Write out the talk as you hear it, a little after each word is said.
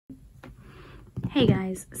Hey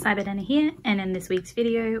guys, Cyberdana here, and in this week's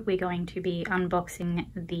video we're going to be unboxing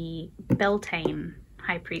the Beltane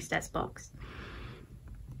High Priestess box.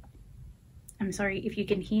 I'm sorry if you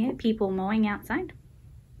can hear people mowing outside.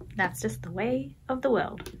 That's just the way of the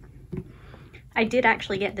world. I did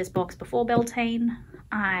actually get this box before Beltane.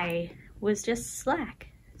 I was just slack.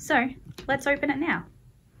 So let's open it now.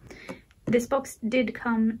 This box did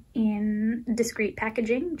come in discreet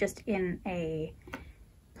packaging, just in a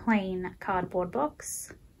plain cardboard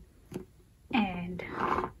box, and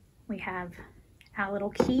we have our little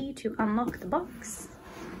key to unlock the box.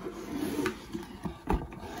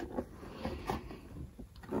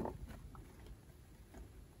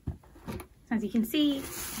 As you can see,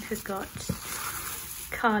 it has got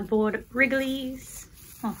cardboard wrigglies,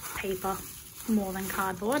 or paper more than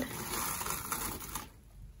cardboard.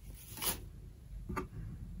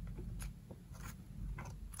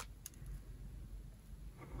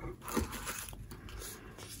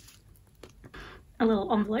 A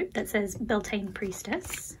little envelope that says Beltane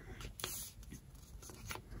Priestess.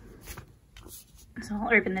 So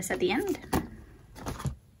I'll open this at the end.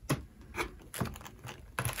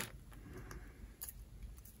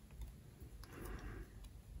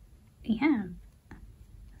 We have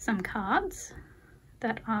some cards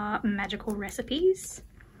that are magical recipes.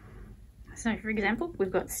 So for example,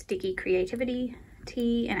 we've got sticky creativity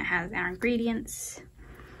tea, and it has our ingredients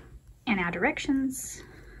and our directions.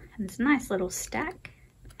 And this nice little stack.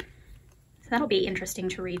 So that'll be interesting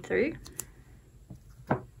to read through.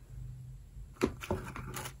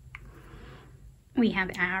 We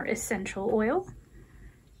have our essential oil.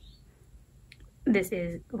 This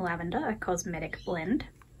is lavender, a cosmetic blend.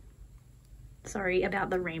 Sorry about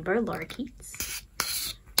the rainbow lorikeets.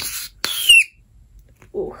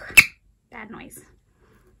 Ooh, bad noise.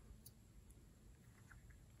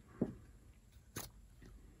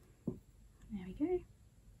 There we go.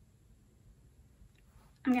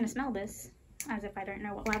 I'm gonna smell this as if I don't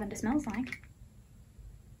know what lavender smells like.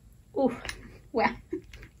 Ooh, wow.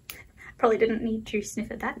 Probably didn't need to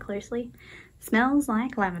sniff it that closely. Smells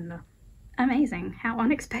like lavender. Amazing, how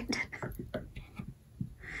unexpected.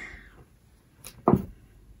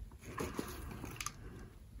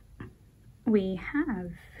 We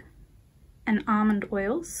have an almond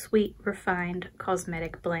oil sweet refined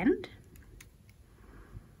cosmetic blend.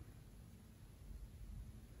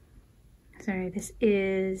 So this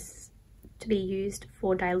is to be used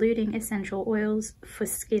for diluting essential oils for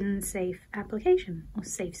skin safe application, or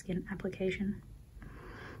safe skin application.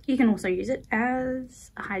 You can also use it as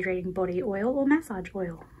a hydrating body oil or massage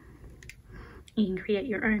oil. You can create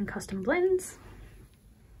your own custom blends.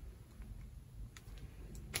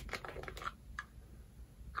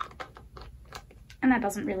 And that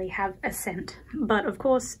doesn't really have a scent, but of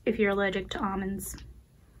course, if you're allergic to almonds,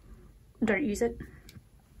 don't use it.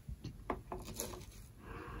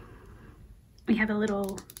 We have a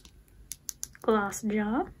little glass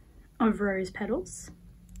jar of rose petals.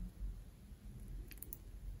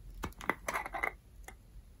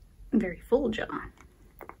 A very full jar.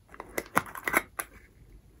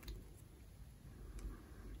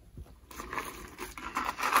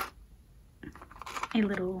 A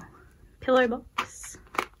little pillow box.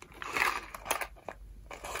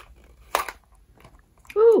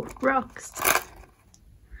 Ooh, rocks.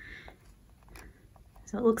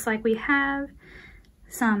 So it looks like we have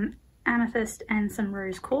some amethyst and some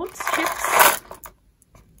rose quartz chips,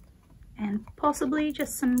 and possibly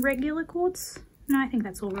just some regular quartz. No, I think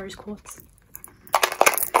that's all rose quartz.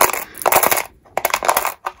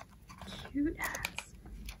 Cute as.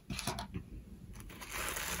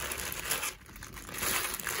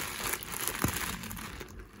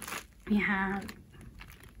 We have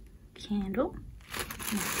candle.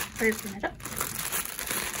 Open it up.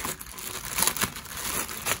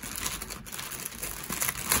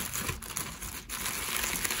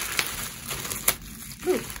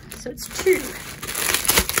 Ooh, so it's two.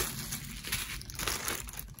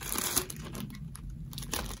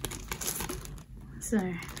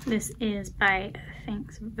 So this is by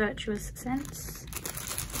Thanks Virtuous Scents.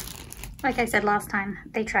 Like I said last time,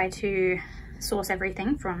 they try to source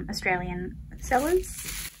everything from Australian sellers.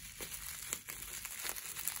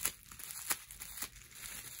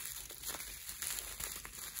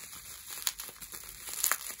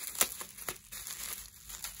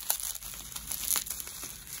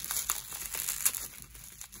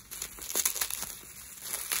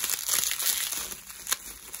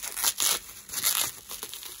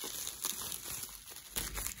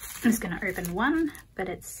 I'm just going to open one, but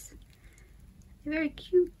it's a very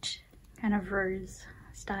cute kind of rose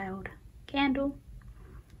styled candle.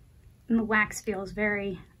 And the wax feels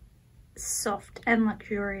very soft and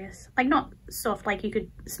luxurious. Like not soft like you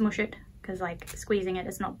could smush it, because like squeezing it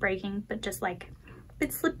is not breaking, but just like a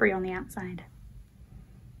bit slippery on the outside.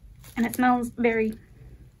 And it smells very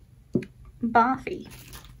bathy.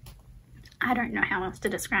 I don't know how else to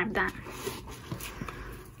describe that.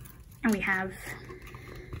 And we have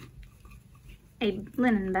a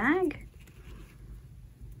linen bag.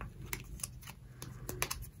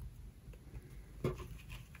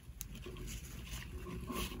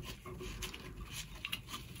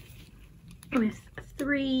 With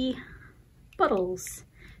 3 bottles.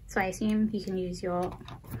 So I assume you can use your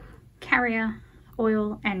carrier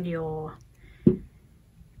oil and your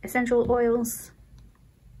essential oils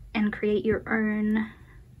and create your own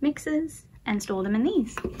mixes and store them in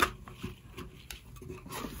these.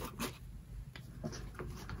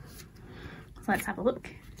 So let's have a look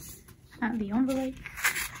at the envelope.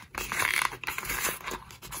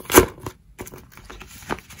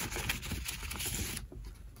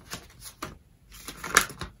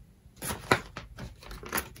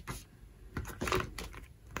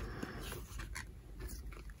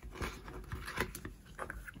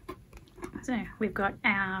 So we've got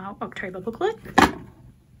our October booklet,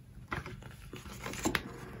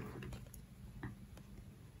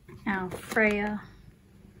 our Freya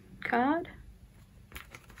card,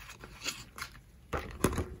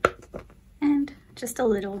 and just a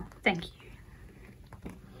little thank you.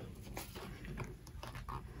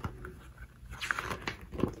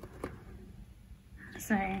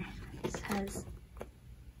 So this has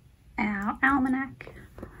our almanac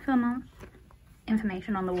for the month,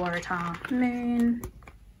 information on the Waratah moon,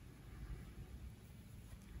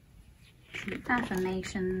 some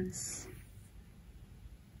affirmations,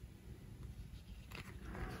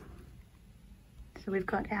 so we've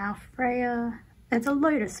got our Freya, it's a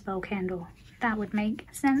lotus spell candle, that would make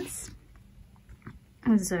sense.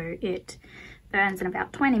 So it burns in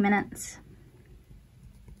about 20 minutes.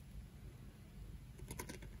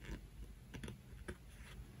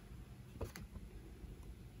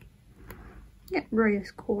 Yep,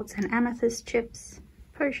 rose quartz and amethyst chips,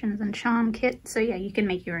 potions and charm kit. So yeah, you can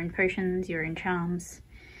make your own potions, your own charms.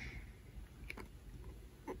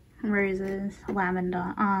 Roses,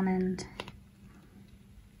 lavender, almond.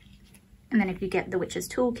 And then if you get the witch's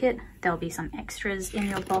toolkit, there'll be some extras in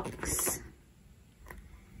your box.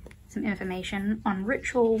 Some information on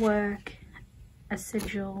ritual work, a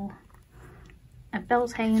sigil, a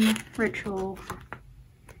Beltane ritual,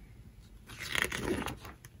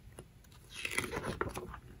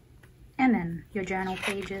 and then your journal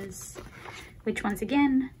pages, which once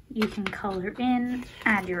again, you can color in,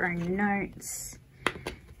 add your own notes,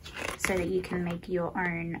 so that you can make your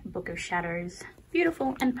own Book of Shadows,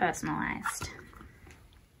 beautiful and personalized.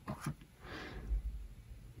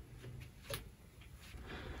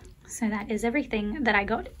 So that is everything that I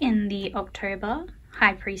got in the October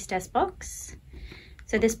High Priestess box.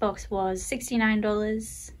 So this box was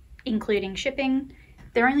 $69, including shipping.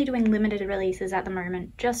 They're only doing limited releases at the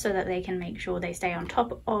moment, just so that they can make sure they stay on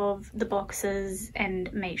top of the boxes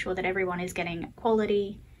and make sure that everyone is getting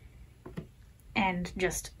quality and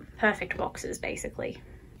just perfect boxes, basically.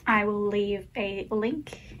 I will leave a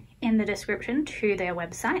link in the description to their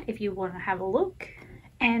website if you want to have a look,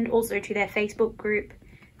 and also to their Facebook group.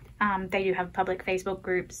 They do have public Facebook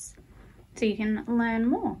groups, so you can learn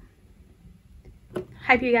more.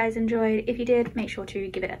 Hope you guys enjoyed. If you did, make sure to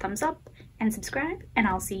give it a thumbs up and subscribe, and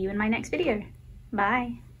I'll see you in my next video.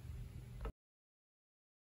 Bye!